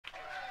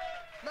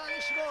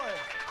Manish boy.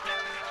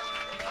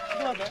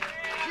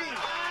 G.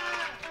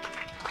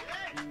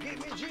 Give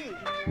me G.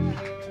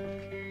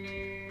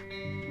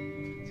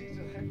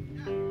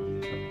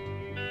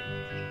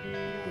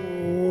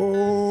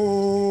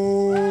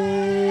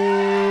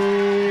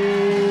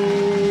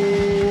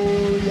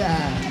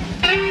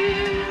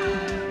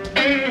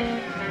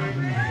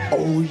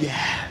 Oh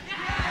yeah.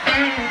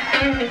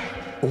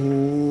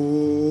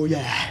 Oh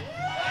yeah.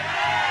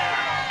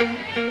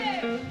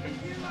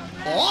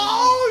 Oh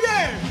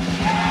yeah.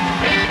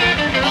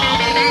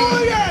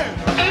 Oh yeah.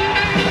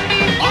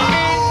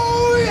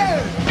 Oh yeah.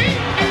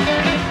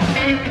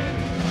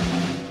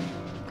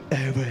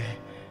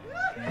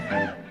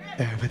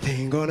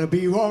 Everything gonna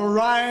be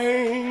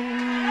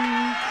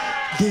alright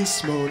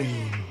this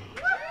morning.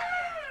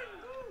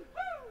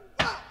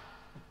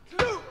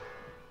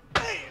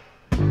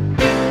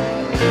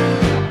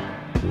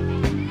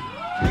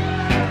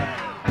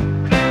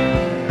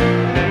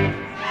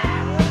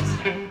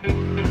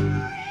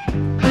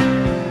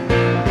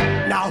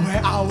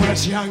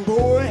 Young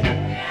boy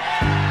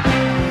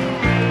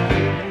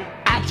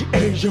at the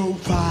age of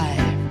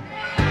 5,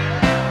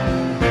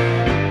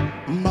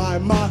 my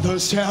mother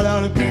said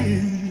I'll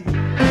be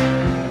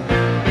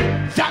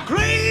the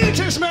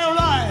greatest man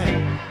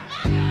alive.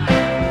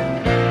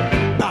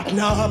 But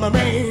now I'm a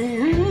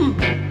man.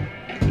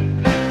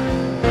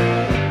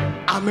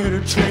 I'm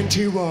at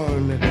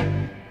 21.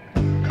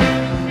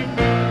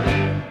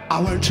 I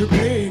want to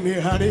play me,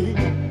 honey.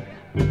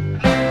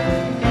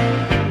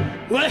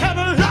 We'll have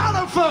a lot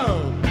of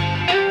fun.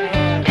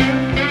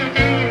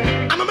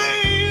 I'm a man.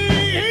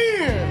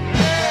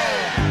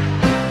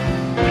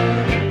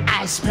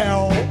 I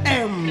spell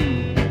M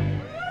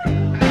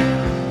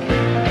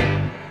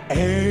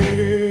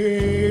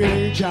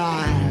H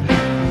I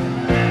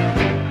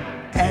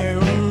M.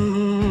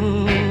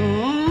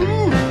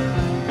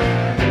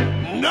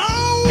 No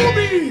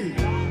B.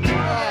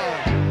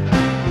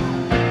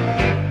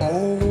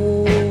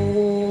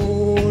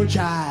 Oh,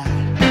 child.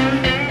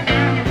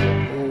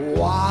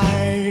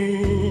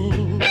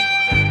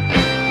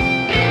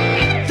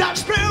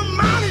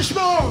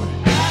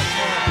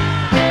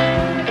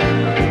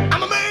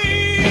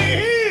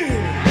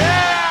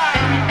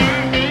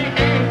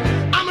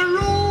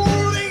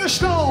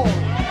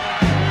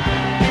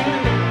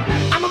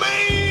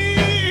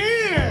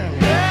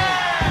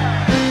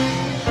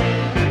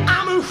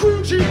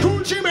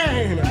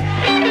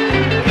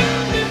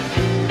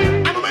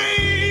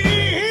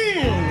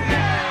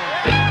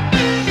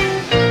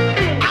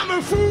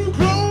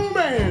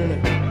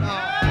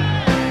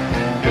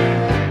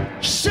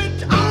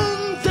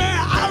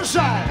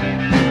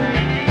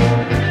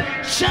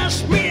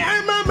 Just me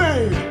and my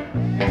maid.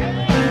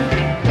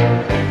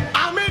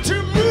 I'm in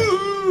to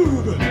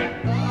move.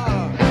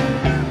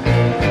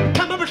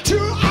 Come up 2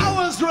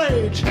 hours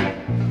late.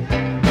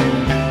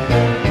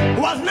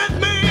 Wasn't that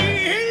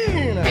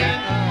mean?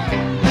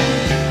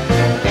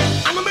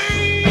 I'm a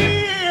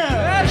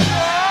man.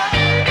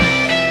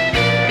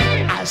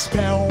 I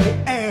spell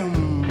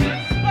M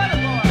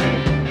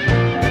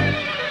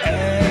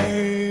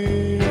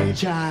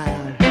H I.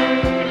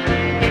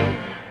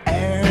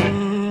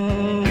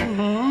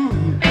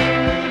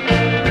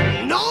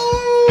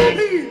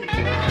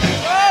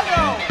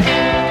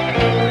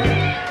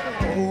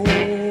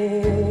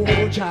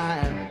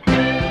 Child.